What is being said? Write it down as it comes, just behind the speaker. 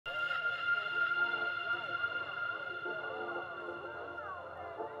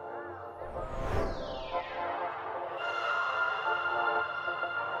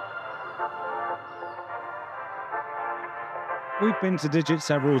We've been to Digit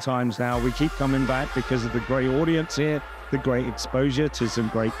several times now. We keep coming back because of the great audience here, the great exposure to some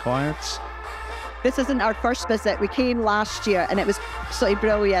great clients. This isn't our first visit. We came last year and it was absolutely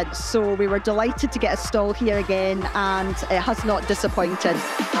brilliant. So we were delighted to get a stall here again, and it has not disappointed.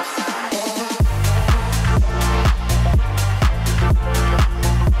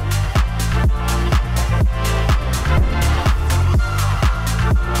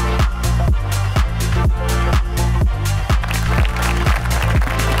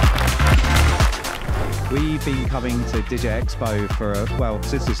 We've been coming to Digit Expo for, well,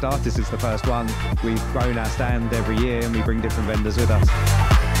 since we started, since the first one. We've grown our stand every year and we bring different vendors with us.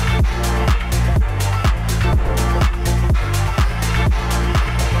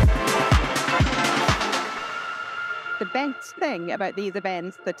 The best thing about these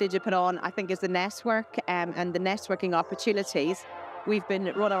events that Digit put on, I think, is the network and the networking opportunities. We've been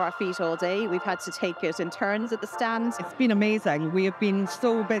running our feet all day. We've had to take it in turns at the stand. It's been amazing. We have been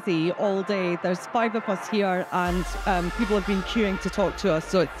so busy all day. There's 5 of us here, and people have been queuing to talk to us.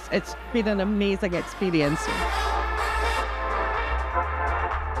 So it's been an amazing experience.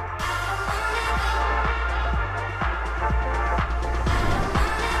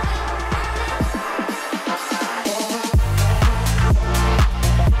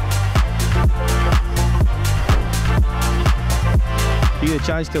 You get a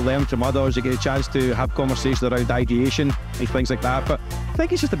chance to learn from others, you get a chance to have conversations around ideation and things like that. But I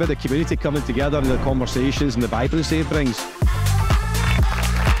think it's just about the community coming together and the conversations and the vibrancy it brings.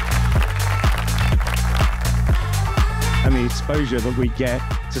 And the exposure that we get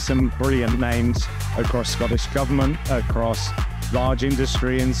to some brilliant names across Scottish Government, across large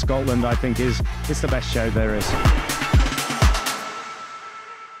industry in Scotland, I think it's the best show there is.